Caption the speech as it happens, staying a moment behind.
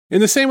In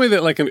the same way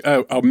that like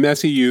a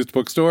messy used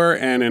bookstore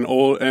and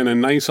a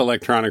nice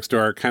electronics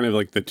store are kind of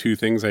like the two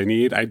things I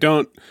need.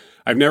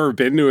 I've never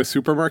been to a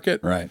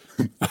supermarket. Right.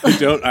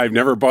 I've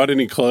never bought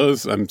any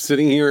clothes. I'm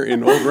sitting here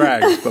in old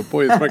rags, but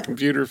boy, is my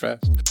computer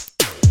fast.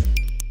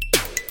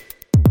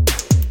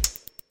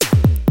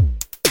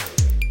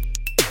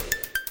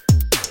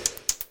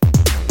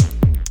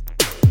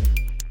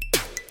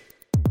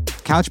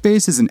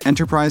 Couchbase is an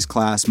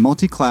enterprise-class,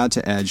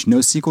 multi-cloud-to-edge,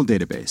 NoSQL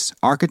database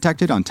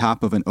architected on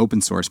top of an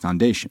open-source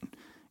foundation.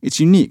 It's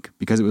unique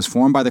because it was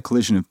formed by the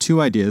collision of two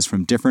ideas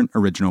from different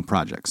original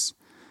projects.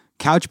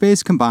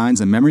 Couchbase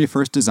combines a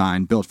memory-first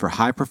design built for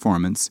high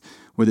performance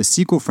with a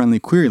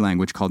SQL-friendly query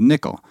language called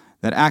Nickel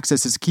that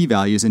accesses key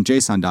values in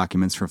JSON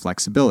documents for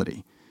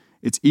flexibility.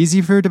 It's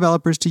easy for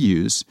developers to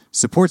use,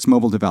 supports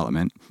mobile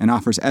development, and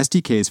offers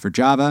SDKs for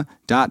Java,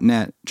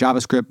 .NET,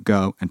 JavaScript,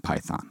 Go, and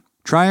Python.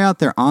 Try out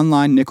their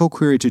online Nickel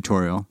query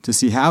tutorial to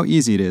see how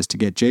easy it is to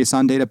get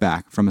JSON data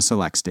back from a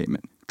select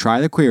statement.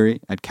 Try the query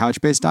at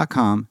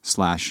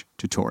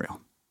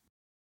couchbase.com/tutorial.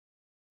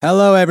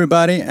 Hello,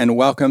 everybody, and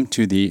welcome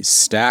to the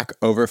Stack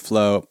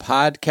Overflow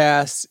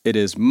podcast. It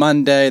is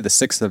Monday, the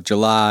 6th of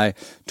July,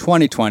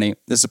 2020.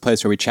 This is a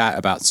place where we chat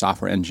about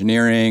software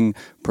engineering,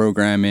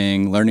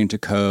 programming, learning to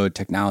code,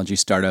 technology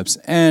startups,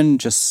 and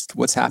just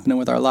what's happening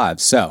with our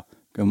lives. So,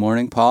 good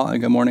morning, Paul, and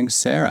good morning,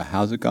 Sarah.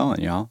 How's it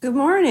going, y'all? Good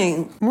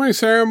morning. Good morning,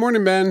 Sarah.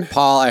 Morning, Ben.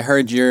 Paul, I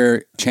heard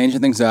you're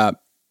changing things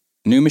up.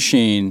 New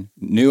machine,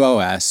 new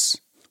OS,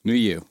 new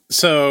you.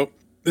 So,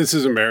 this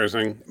is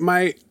embarrassing.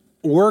 My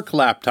work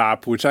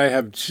laptop, which I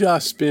have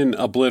just been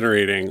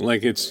obliterating,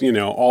 like it's,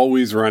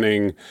 always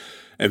running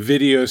a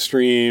video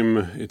stream.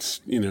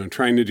 It's,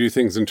 trying to do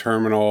things in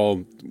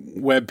terminal,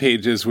 web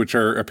pages, which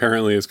are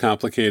apparently as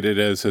complicated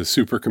as a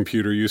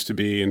supercomputer used to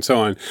be, and so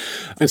on.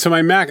 And so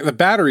my Mac, the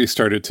battery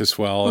started to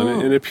swell,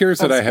 and it appears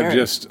that I have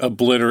just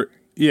obliterated.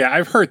 Yeah,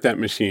 I've hurt that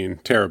machine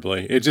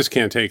terribly. It just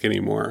can't take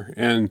anymore.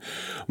 And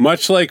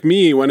much like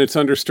me, when it's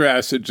under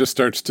stress, it just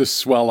starts to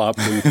swell up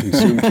and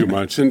consume too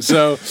much. And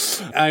so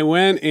I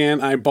went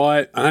and I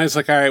bought, and I was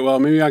like, all right, well,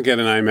 maybe I'll get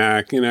an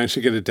iMac. I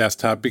should get a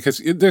desktop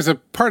because there's a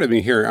part of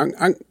me here.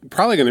 I'm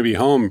probably going to be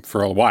home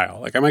for a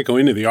while. Like I might go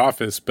into the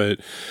office, but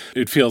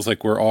it feels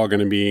like we're all going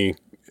to be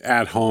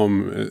at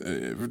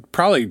home,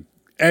 probably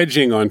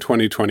edging on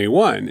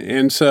 2021.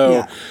 And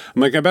so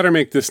I'm like, I better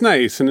make this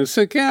nice. And it's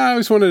like, I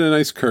always wanted a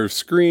nice curved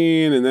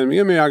screen. And then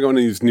maybe I'll go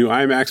into these new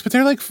iMacs. But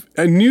they're like,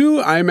 a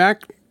new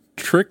iMac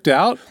tricked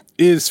out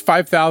is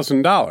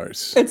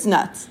 $5,000. It's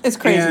nuts. It's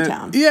crazy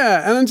town.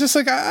 Yeah. And I'm just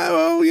like,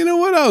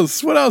 what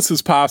else? What else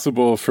is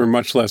possible for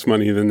much less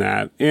money than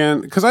that?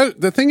 And because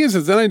the thing is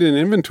then I did an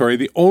inventory.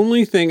 The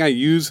only thing I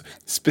use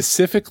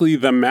specifically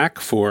the Mac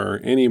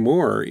for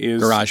anymore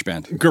is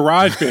GarageBand to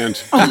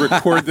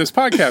record this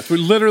podcast.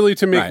 Literally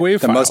to make WAV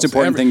files. The most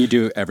important thing you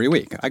do every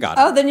week. I got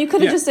it. Oh, then you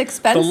could have just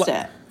expensed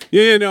it.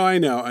 Yeah, no, I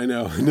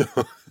know.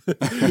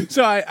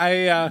 So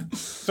I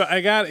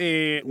got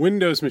a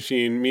Windows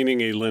machine,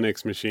 meaning a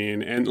Linux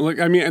machine. And look,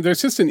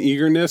 there's just an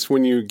eagerness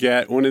when you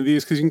get one of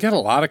these because you can get a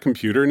lot of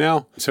computer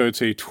now. So it's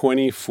a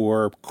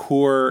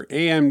 24-core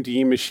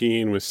AMD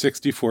machine with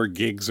 64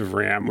 gigs of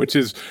RAM, which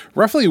is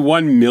roughly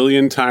 1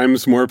 million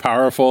times more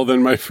powerful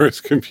than my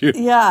first computer.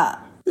 Yeah.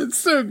 It's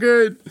so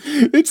good.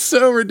 It's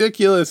so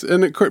ridiculous.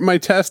 And my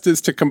test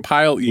is to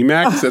compile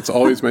Emacs. That's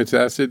always my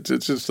test.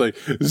 It's just like,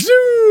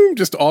 zoom,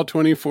 just all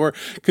 24.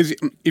 Because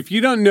if you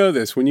don't know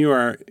this, when you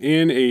are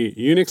in a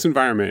Unix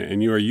environment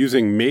and you are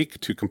using make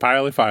to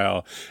compile a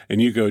file,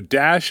 and you go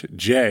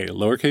 -J,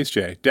 lowercase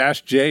j,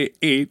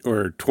 -J8,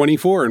 or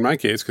 24 in my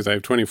case, because I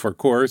have 24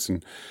 cores,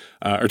 and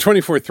or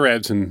 24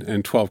 threads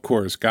and 12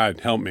 cores, God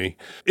help me.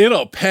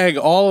 It'll peg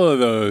all of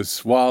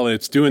those while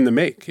it's doing the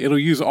make. It'll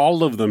use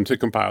all of them to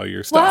compile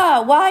your stuff.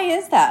 Wow, why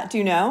is that? Do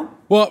you know?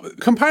 Well,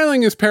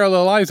 compiling is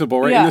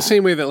parallelizable, right? Yeah. In the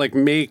same way that like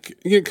make,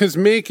 because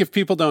make, if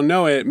people don't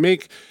know it,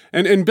 make,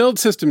 and build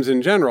systems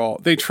in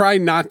general, they try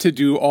not to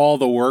do all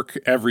the work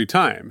every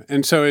time.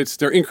 And so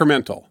they're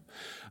incremental.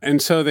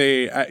 And so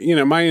they,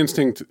 my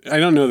instinct, I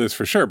don't know this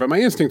for sure, but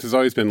my instinct has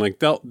always been like,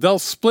 they'll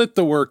split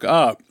the work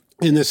up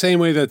in the same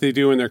way that they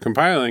do when they're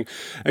compiling,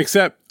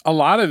 except a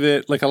lot of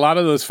it, like a lot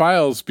of those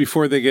files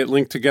before they get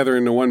linked together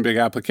into one big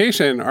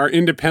application are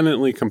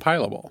independently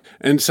compilable.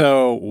 And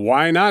so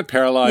why not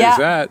parallelize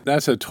that?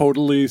 That's a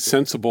totally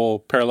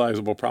sensible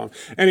parallelizable problem.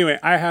 Anyway,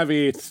 I have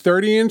a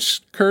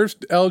 30-inch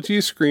curved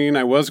LG screen.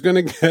 I was going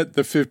to get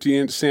the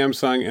 50-inch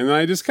Samsung, and then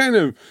I just kind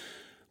of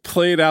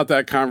played out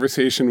that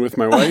conversation with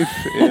my wife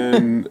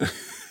and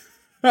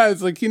I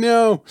was like,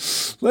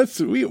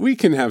 we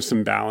can have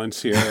some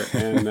balance here.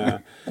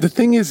 And the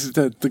thing is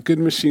that the good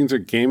machines are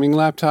gaming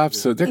laptops,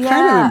 so they're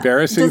kind of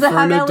embarrassing for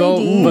an adult.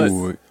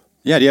 But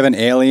yeah, do you have an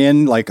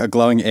alien, like a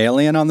glowing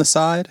alien on the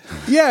side?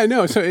 Yeah,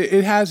 no. So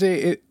it has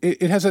a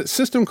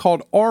system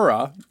called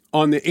Aura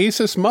on the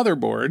Asus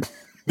motherboard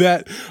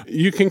that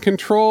you can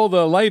control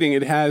the lighting.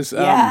 It has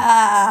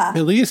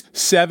at least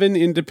 7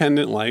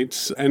 independent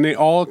lights, and they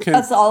all can...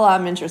 That's all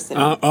I'm interested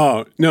in.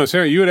 Oh, no,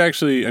 Sarah, you would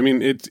actually... I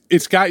mean,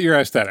 it's got your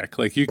aesthetic.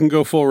 Like, you can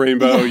go full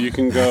rainbow, you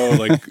can go,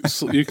 like,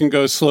 you can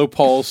go slow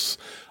pulse,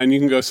 and you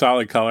can go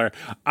solid color.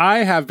 I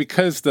have,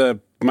 because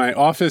my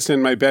office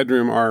and my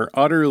bedroom are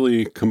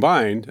utterly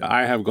combined,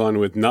 I have gone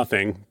with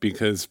nothing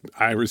because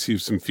I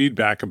received some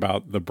feedback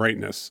about the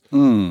brightness.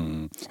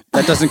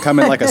 That doesn't come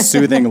in like a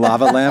soothing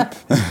lava lamp?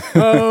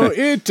 Oh,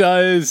 it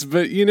does.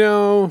 But,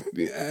 no,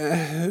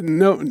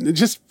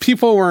 just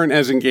people weren't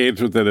as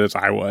engaged with it as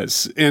I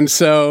was. And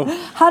so...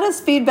 How does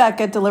feedback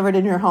get delivered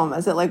in your home?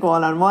 Is it like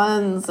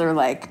one-on-ones or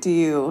like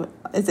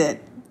is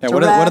it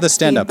what are the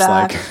stand-ups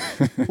like?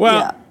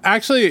 Well,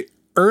 actually...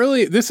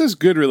 this is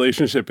good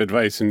relationship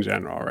advice in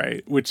general,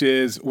 right? Which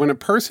is when a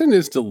person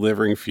is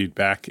delivering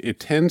feedback,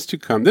 it tends to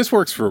come, this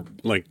works for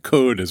like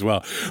code as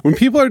well. When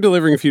people are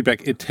delivering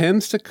feedback, it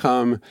tends to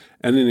come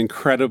at an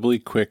incredibly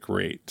quick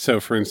rate. So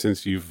for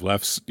instance, you've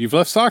left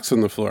socks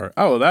on the floor.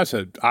 Oh,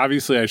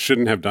 obviously I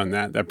shouldn't have done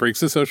that. That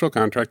breaks the social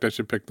contract. I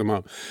should pick them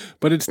up.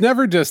 But it's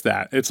never just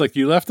that. It's like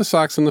you left the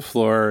socks on the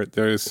floor.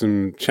 There's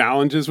some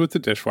challenges with the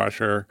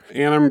dishwasher.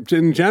 And I'm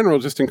in general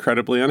just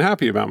incredibly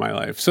unhappy about my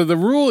life. So the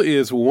rule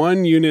is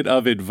 1 unit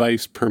of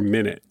advice per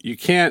minute. You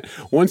can't,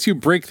 once you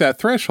break that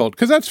threshold,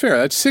 because that's fair.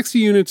 That's 60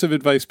 units of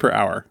advice per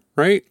hour.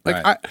 Right?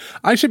 Like right.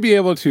 I should be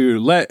able to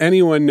let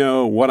anyone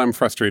know what I'm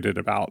frustrated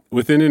about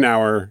within an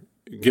hour,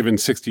 given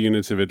 60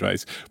 units of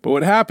advice. But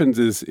what happens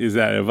is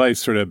that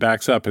advice sort of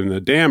backs up and the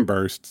dam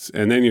bursts,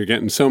 and then you're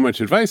getting so much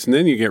advice, and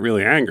then you get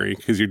really angry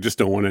because you just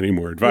don't want any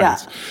more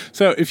advice. Yeah.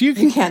 So if you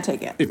can't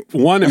take it.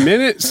 One a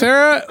minute,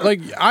 Sarah, like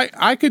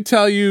I could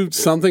tell you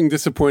something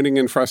disappointing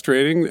and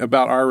frustrating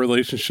about our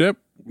relationship.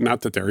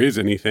 Not that there is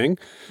anything,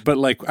 but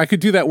like I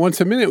could do that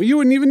once a minute. You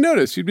wouldn't even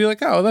notice. You'd be like,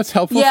 oh, that's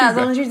helpful. Yeah, feedback. as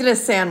long as you did a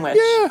sandwich.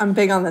 Yeah. I'm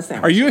big on the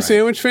sandwich. Are you a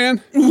sandwich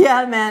fan?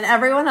 Yeah, man.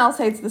 Everyone else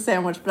hates the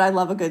sandwich, but I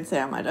love a good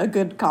sandwich, a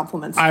good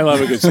compliment sandwich. I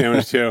love a good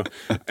sandwich too.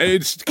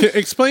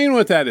 Explain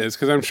what that is,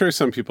 because I'm sure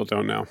some people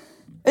don't know.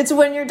 It's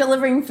when you're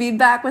delivering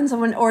feedback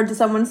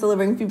someone's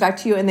delivering feedback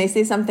to you and they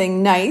say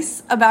something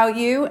nice about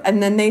you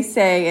and then they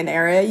say an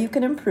area you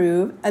can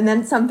improve and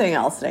then something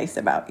else nice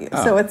about you.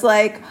 Oh. So it's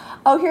like,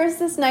 oh, here's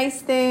this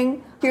nice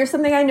thing. Here's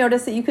something I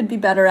noticed that you could be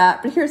better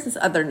at, but here's this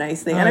other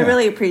nice thing. And I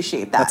really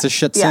appreciate that. That's a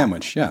shit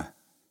sandwich, yeah.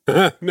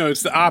 No,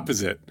 it's the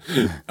opposite.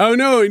 Oh,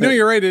 no,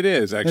 you're right. It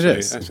is, actually. It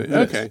is.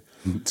 Okay.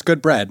 It's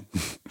good bread.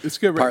 It's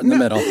good bread. Part in the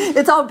middle.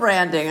 It's all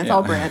branding.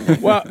 All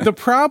branding. Well, the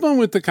problem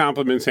with the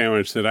compliment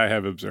sandwich that I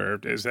have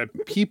observed is that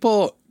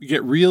people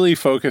get really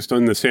focused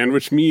on the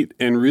sandwich meat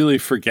and really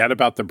forget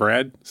about the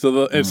bread.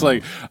 So it's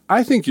like,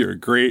 I think you're a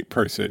great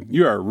person.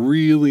 You are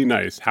really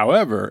nice.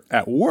 However,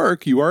 at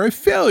work, you are a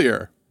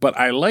failure. But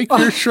I like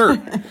your shirt.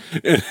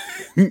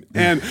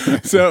 And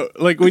so,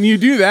 like, when you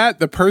do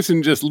that, the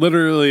person just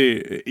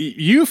literally,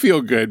 you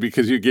feel good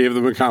because you gave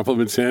them a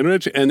compliment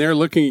sandwich, and they're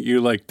looking at you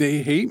like,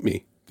 they hate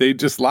me. They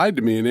just lied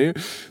to me.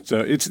 So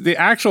it's the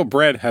actual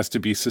bread has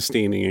to be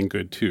sustaining and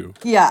good, too.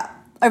 Yeah.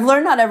 I've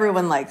learned not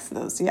everyone likes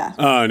those, yeah.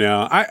 Oh,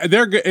 no.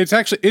 They're good.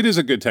 It is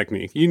a good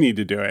technique. You need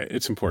to do it.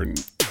 It's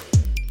important.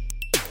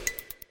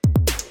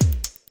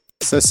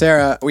 So,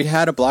 Sarah, we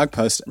had a blog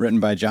post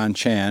written by John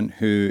Chan,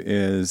 who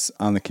is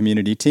on the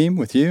community team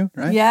with you,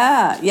 right?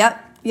 Yeah.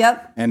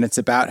 Yep. And it's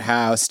about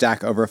how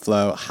Stack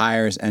Overflow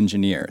hires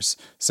engineers.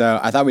 So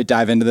I thought we'd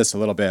dive into this a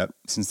little bit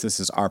since this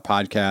is our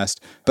podcast.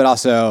 But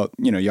also,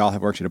 y'all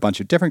have worked at a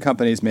bunch of different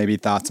companies. Maybe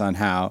thoughts on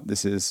how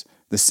this is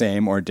the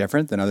same or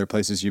different than other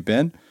places you've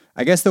been.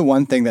 I guess the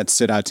one thing that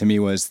stood out to me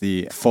was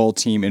the full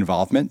team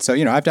involvement. So,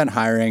 I've done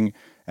hiring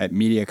at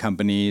media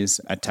companies,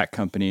 at tech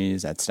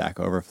companies, at Stack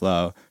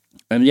Overflow.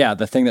 And yeah,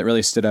 the thing that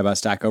really stood out about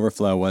Stack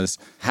Overflow was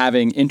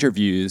having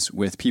interviews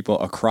with people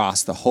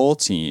across the whole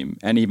team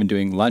and even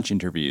doing lunch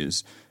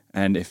interviews.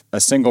 And if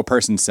a single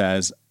person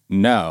says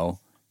no,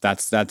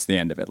 that's the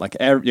end of it. Like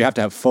you have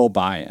to have full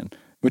buy-in,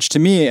 which to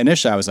me,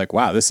 initially I was like,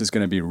 wow, this is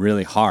going to be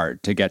really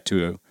hard to get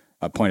to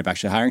a point of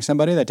actually hiring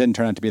somebody. That didn't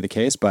turn out to be the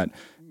case. But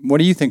what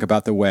do you think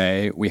about the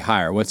way we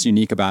hire? What's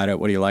unique about it?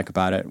 What do you like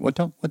about it? What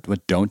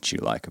don't you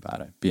like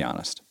about it? Be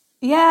honest.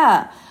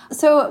 Yeah.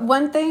 So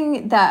one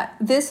thing that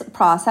this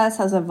process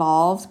has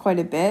evolved quite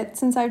a bit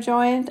since I've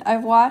joined,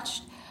 I've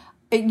watched.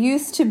 It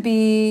used to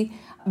be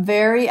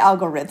very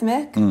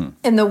algorithmic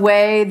in the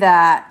way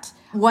that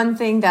one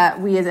thing that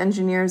we as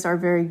engineers are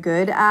very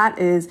good at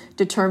is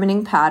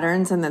determining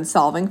patterns and then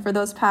solving for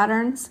those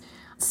patterns.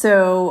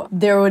 So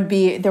there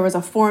was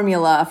a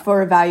formula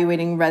for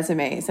evaluating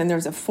resumes, and there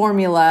was a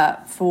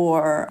formula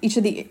for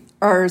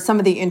some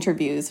of the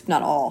interviews, if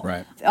not all,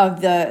 right, of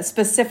the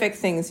specific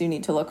things you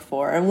need to look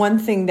for. And one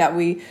thing that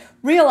we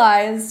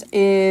realized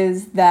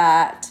is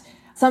that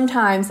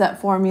sometimes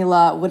that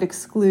formula would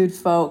exclude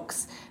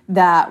folks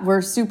that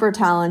were super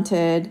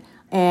talented,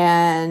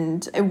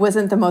 and it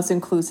wasn't the most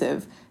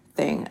inclusive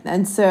thing.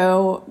 And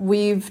so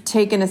we've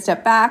taken a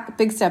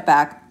big step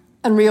back,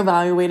 and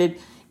reevaluated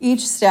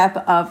each step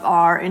of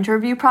our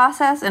interview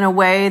process in a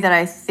way that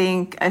I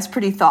think is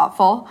pretty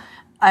thoughtful.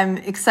 I'm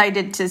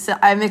excited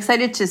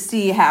to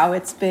see how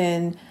it's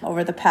been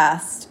over the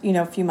past,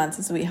 few months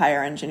as we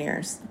hire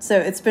engineers. So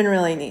it's been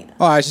really neat.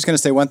 Oh, I was just going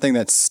to say one thing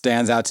that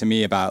stands out to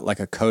me about like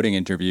a coding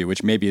interview,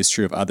 which maybe is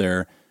true of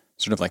other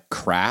sort of like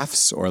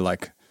crafts or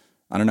like,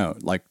 I don't know,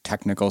 like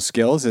technical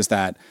skills, is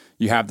that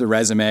you have the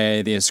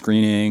resume, the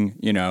screening,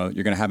 you're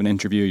going to have an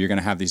interview, you're going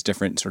to have these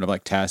different sort of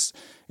like tests.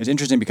 It's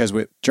interesting because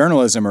with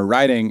journalism or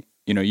writing,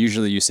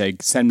 usually you say,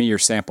 send me your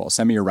samples,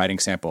 send me your writing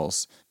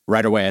samples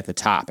right away at the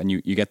top, and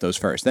you get those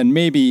first. Then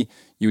maybe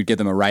you would give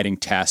them a writing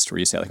test where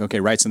you say like,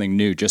 okay, write something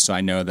new just so I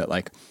know that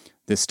like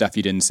this stuff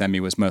you didn't send me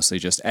was mostly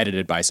just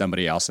edited by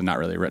somebody else and not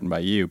really written by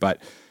you.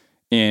 But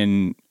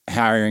in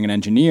hiring an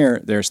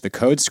engineer, there's the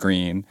code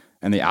screen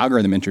and the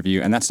algorithm interview,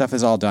 and that stuff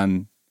is all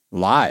done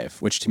live,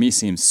 which to me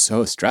seems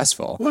so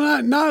stressful.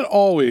 Well, not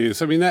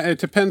always. I mean, it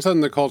depends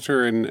on the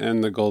culture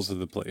and the goals of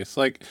the place.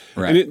 Like,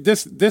 right. And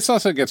this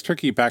also gets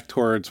tricky back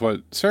towards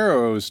what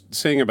Sarah was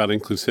saying about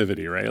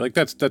inclusivity, right? Like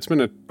that's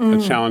been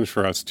a challenge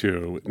for us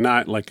too.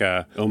 Not like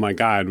oh my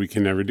God, we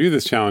can never do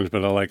this challenge,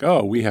 but like,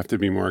 oh, we have to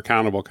be more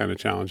accountable kind of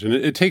challenge. And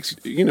it takes,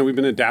 we've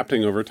been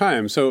adapting over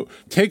time. So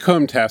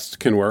take-home tests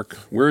can work.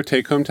 We're a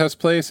take-home test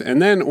place.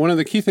 And then one of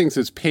the key things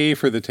is pay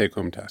for the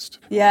take-home test.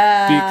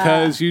 Yeah.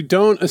 Because you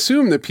don't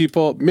assume that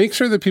make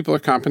sure that people are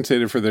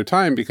compensated for their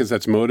time, because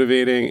that's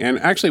motivating. And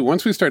actually,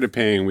 once we started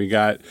paying, we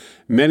got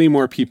many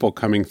more people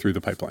coming through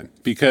the pipeline,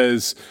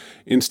 because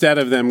instead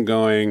of them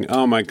going,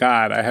 oh my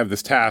God, I have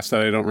this task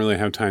that I don't really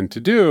have time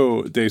to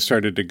do, they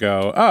started to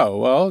go, oh,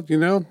 well,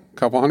 a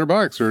couple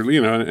 $100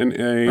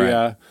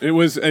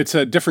 or, it's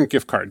a different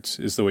gift cards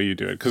is the way you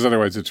do it, because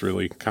otherwise it's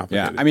really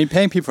complicated. Yeah, I mean,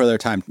 paying people for their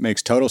time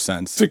makes total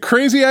sense. It's a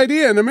crazy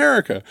idea in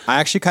America. I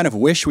actually kind of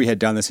wish we had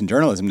done this in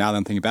journalism now that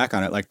I'm thinking back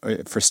on it.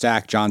 Like for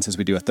Stack, John says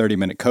we do a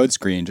 30-minute code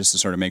screen just to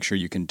sort of make sure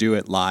you can do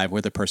it live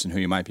with the person who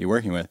you might be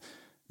working with.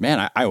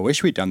 Man, I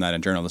wish we'd done that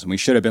in journalism. We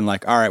should have been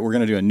like, all right, we're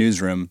going to do a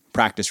newsroom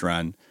practice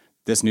run.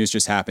 This news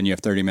just happened. You have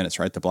 30 minutes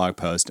to write the blog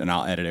post, and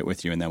I'll edit it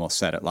with you, and then we'll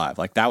set it live.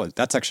 Like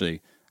that's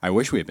actually, I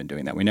wish we had been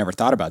doing that. We never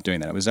thought about doing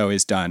that. It was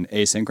always done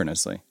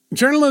asynchronously.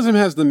 Journalism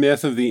has the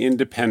myth of the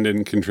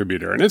independent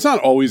contributor. And it's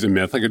not always a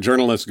myth. Like a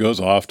journalist goes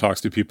off,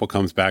 talks to people,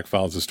 comes back,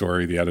 files a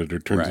story, the editor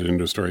turns it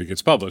into a story,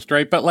 gets published,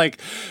 right? But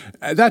like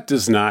that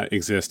does not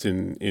exist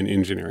in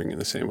engineering in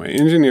the same way.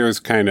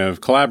 Engineers kind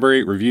of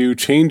collaborate, review,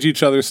 change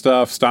each other's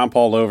stuff, stomp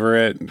all over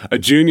it. A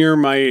junior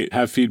might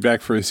have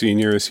feedback for a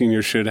senior. A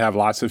senior should have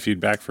lots of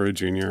feedback for a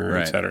junior,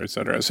 et cetera, et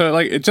cetera. So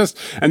like it just,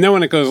 and then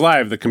when it goes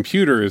live, the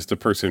computer is the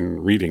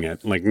person reading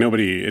it. Like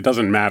it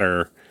doesn't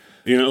matter.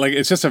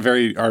 It's just a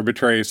very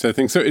arbitrary set of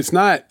things. So it's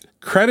not,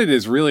 credit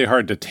is really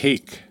hard to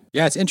take.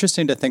 Yeah, it's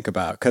interesting to think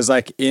about, because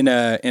like in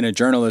a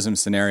journalism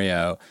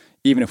scenario,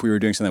 even if we were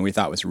doing something we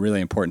thought was really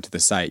important to the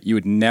site, you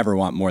would never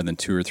want more than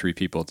 2 or 3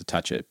 people to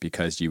touch it,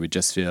 because you would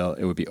just feel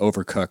it would be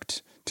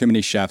overcooked. Too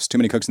many chefs, too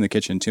many cooks in the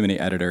kitchen, too many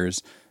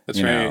editors.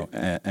 That's right.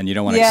 And you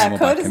don't want to Camelback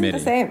committee. Yeah, code isn't the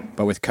same.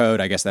 But with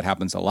code, I guess that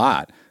happens a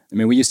lot. I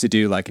mean, we used to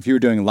do like, if you were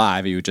doing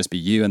live, it would just be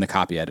you and the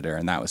copy editor,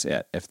 and that was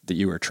it. If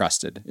you were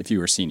trusted, if you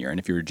were senior, and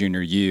if you were junior,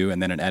 you, and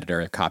then an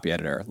editor, a copy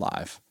editor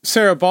live.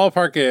 Sarah,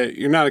 ballpark it.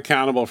 You're not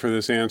accountable for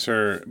this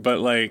answer, but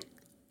like,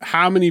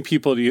 how many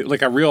people do you,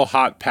 like a real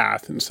hot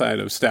path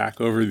inside of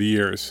Stack over the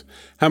years,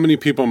 how many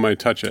people might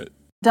touch it?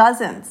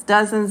 Dozens,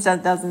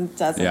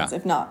 yeah.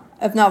 if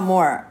not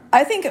more.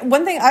 I think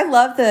one thing, I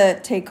love the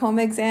take-home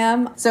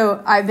exam.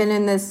 So I've been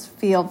in this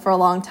field for a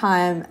long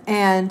time,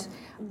 and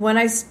when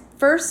I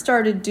first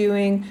started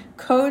doing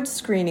code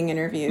screening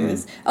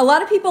interviews, a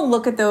lot of people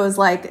look at those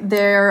like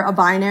they're a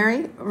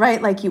binary,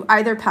 right? Like you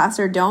either pass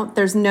or don't.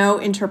 There's no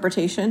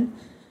interpretation,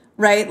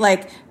 right?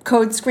 Like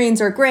code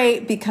screens are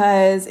great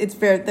because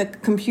the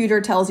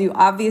computer tells you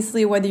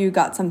obviously whether you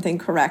got something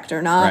correct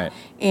or not. Right.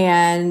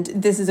 And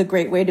this is a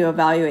great way to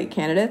evaluate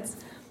candidates.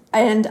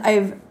 And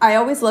I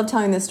always love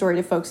telling this story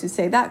to folks who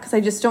say that, because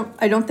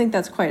I don't think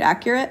that's quite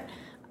accurate.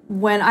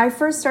 When I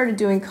first started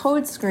doing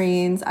code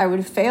screens, I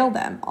would fail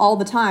them all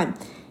the time.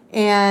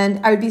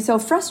 And I would be so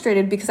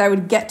frustrated because I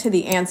would get to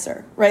the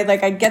answer, right?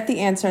 Like I'd get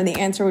the answer and the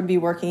answer would be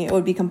working, it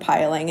would be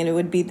compiling, and it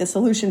would be the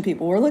solution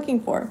people were looking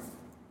for.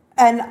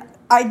 And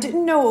I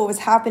didn't know what was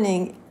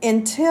happening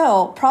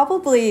until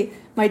probably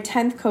my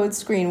 10th code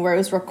screen, where it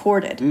was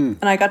recorded.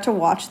 And I got to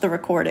watch the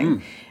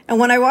recording. And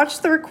when I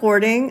watched the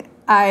recording,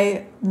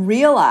 I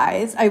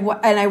realized, I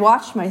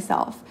watched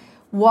myself.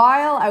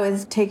 While I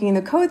was taking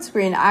the code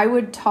screen, I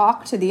would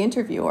talk to the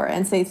interviewer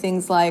and say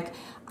things like,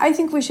 I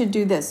think we should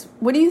do this.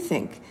 What do you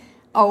think?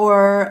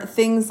 Or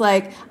things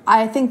like,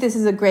 I think this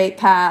is a great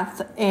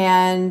path,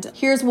 and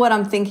here's what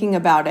I'm thinking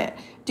about it.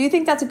 Do you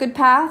think that's a good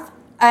path?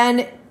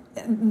 And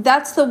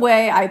that's the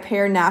way I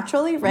pair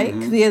naturally, right?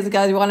 Because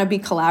I want to be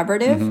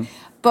collaborative.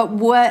 But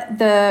what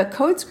the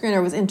code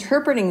screener was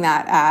interpreting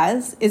that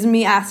as is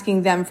me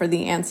asking them for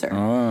the answer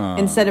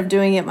instead of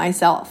doing it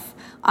myself.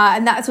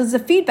 And that was the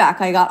feedback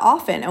I got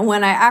often. And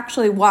when I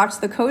actually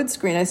watched the code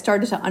screen, I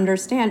started to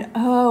understand,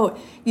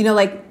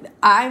 like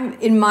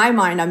in my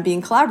mind, I'm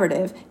being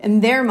collaborative. In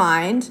their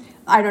mind,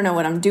 I don't know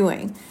what I'm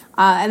doing.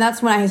 And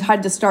that's when I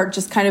had to start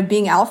just kind of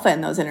being alpha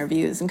in those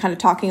interviews and kind of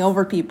talking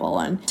over people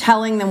and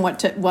telling them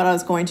what I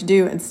was going to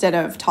do instead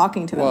of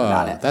talking to them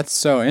about it. That's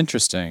so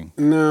interesting.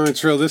 No,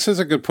 it's real. This is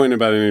a good point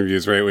about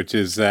interviews, right? Which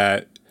is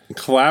that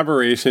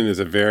collaboration is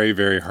a very,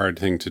 very hard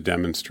thing to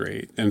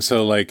demonstrate. And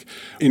so, like,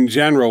 in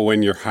general,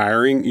 when you're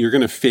hiring, you're going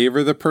to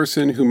favor the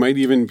person who might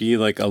even be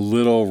like a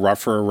little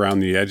rougher around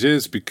the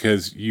edges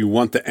because you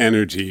want the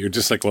energy. You're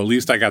just like, well, at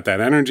least I got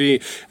that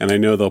energy and I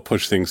know they'll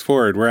push things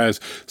forward. Whereas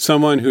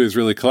someone who is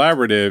really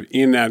collaborative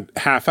in that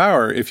half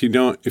hour, if you're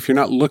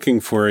not looking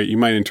for it, you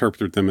might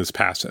interpret them as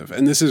passive.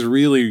 And this is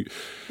really...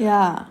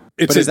 Yeah.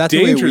 But is that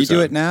the way we do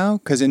it now?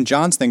 Because in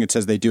John's thing, it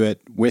says they do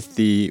it with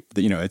the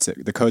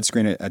the code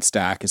screen at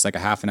Stack is like a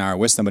half an hour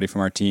with somebody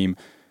from our team.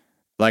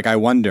 Like, I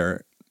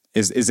wonder,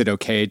 is it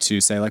okay to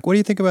say, like, what do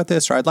you think about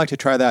this? Or I'd like to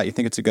try that. You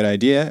think it's a good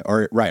idea?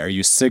 Or, right, are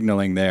you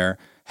signaling there,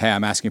 hey,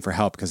 I'm asking for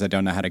help because I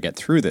don't know how to get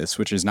through this,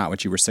 which is not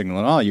what you were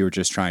signaling at all. You were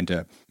just trying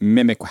to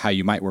mimic how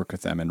you might work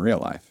with them in real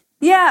life.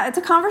 Yeah, it's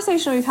a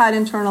conversation we've had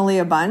internally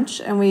a bunch,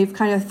 and we've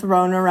kind of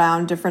thrown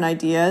around different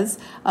ideas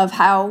of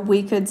how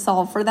we could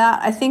solve for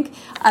that. I think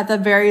at the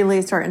very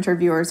least our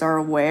interviewers are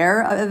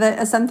aware of it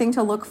as something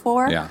to look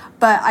for. Yeah.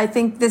 But I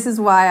think this is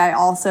why I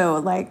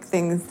also like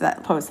things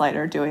that Postlight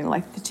are doing,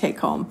 like the take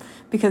home,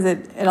 because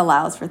it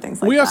allows for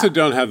things like that. We also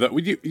don't have that.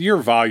 Your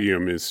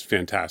volume is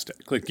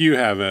fantastic. Like,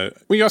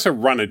 we also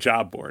run a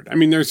job board. I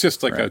mean, there's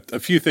just like a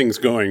few things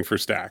going for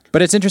Stack.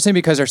 But it's interesting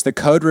because there's the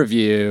code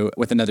review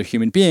with another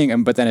human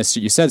being, but then as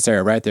you said,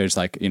 Sarah, right, there's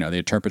like, the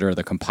interpreter or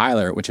the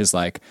compiler, which is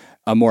like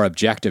a more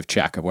objective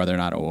check of whether or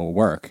not it will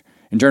work.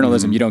 In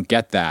journalism, you don't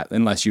get that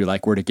unless you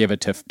were to give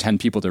it to 10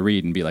 people to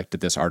read and be like,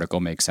 did this article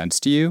make sense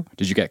to you?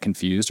 Did you get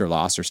confused or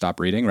lost or stop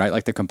reading, right?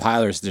 Like the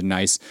compiler is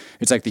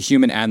it's like the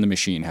human and the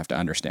machine have to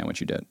understand what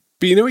you did.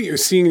 But you know what you're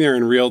seeing there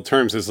in real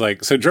terms is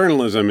so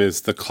journalism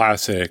is the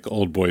classic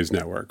old boys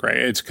network, right?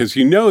 It's because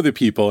you know the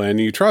people and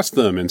you trust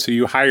them, and so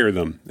you hire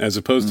them as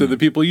opposed to the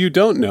people you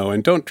don't know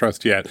and don't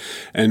trust yet.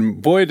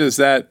 And boy, does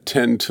that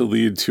tend to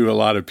lead to a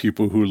lot of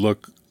people who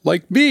look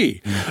like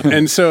me.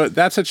 And so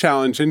that's a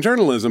challenge in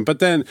journalism. But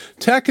then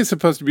tech is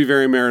supposed to be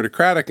very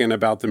meritocratic and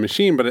about the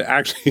machine, but it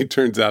actually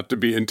turns out to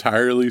be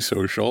entirely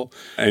social,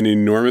 an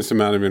enormous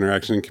amount of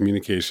interaction and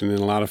communication, and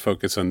a lot of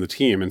focus on the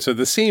team. And so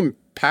the same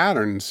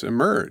patterns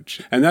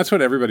emerge. And that's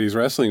what everybody's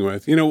wrestling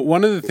with.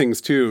 One of the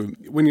things too,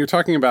 when you're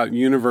talking about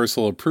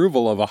universal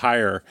approval of a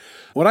hire,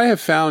 what I have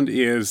found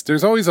is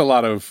there's always a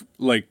lot of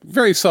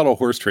very subtle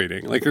horse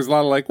trading. There's a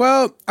lot of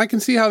well, I can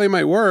see how they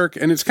might work.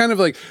 And it's kind of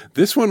like,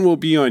 this one will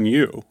be on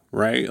you,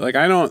 right?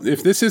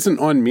 If this isn't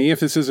on me, if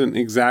this isn't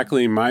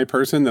exactly my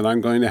person that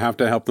I'm going to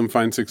help them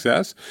find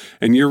success,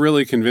 and you're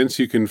really convinced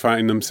you can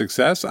find them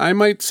success, I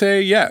might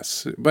say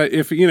yes. But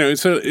if,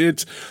 so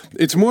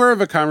it's more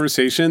of a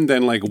conversation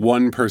than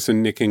one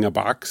person nicking a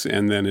box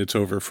and then it's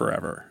over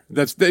forever.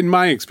 That's in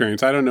my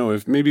experience. I don't know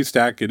if maybe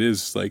Stack, it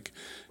is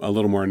a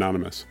little more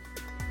anonymous.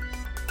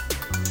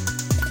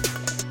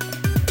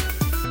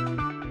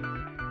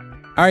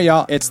 All right,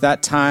 y'all, it's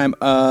that time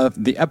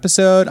of the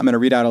episode. I'm going to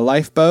read out a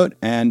lifeboat,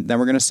 and then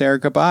we're going to say our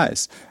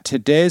goodbyes.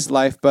 Today's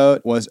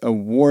lifeboat was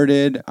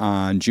awarded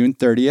on June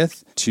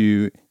 30th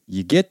to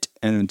Yigit,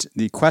 and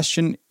the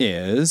question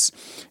is,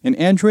 in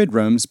Android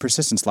ROM's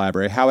persistence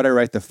library, how would I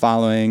write the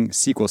following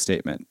SQL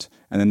statement?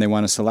 And then they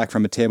want to select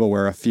from a table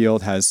where a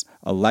field has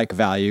a like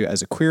value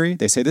as a query.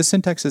 They say this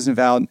syntax is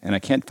invalid, and I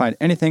can't find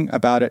anything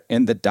about it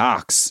in the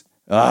docs.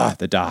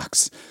 The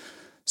docs.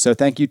 So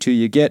thank you to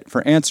Yigit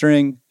for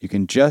answering. You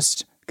can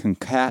just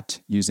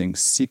concat using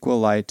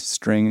SQLite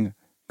string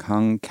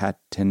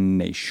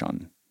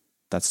concatenation.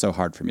 That's so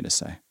hard for me to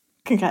say.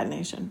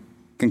 Concatenation.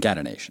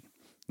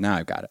 Now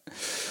I've got it.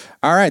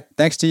 All right.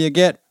 Thanks to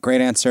Yigit.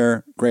 Great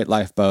answer. Great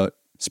lifeboat.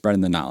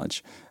 Spreading the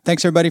knowledge.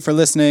 Thanks, everybody, for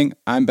listening.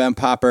 I'm Ben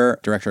Popper,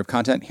 Director of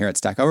Content here at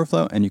Stack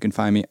Overflow, and you can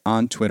find me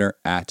on Twitter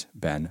at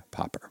Ben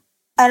Popper.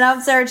 And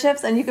I'm Sarah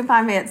Chips, and you can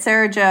find me at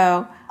Sarah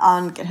Joe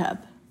on GitHub.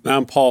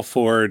 I'm Paul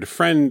Ford,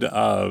 friend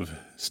of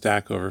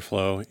Stack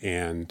Overflow,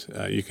 and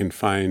you can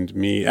find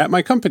me at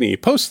my company,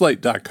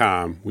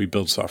 Postlight.com. We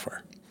build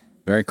software.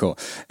 Very cool.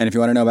 And if you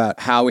want to know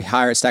about how we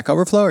hire at Stack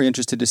Overflow, or you're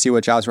interested to see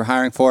what jobs we're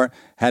hiring for,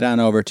 head on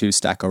over to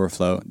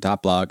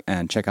stackoverflow.blog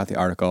and check out the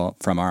article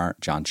from our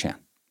John Chan.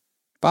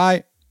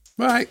 Bye.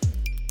 Bye.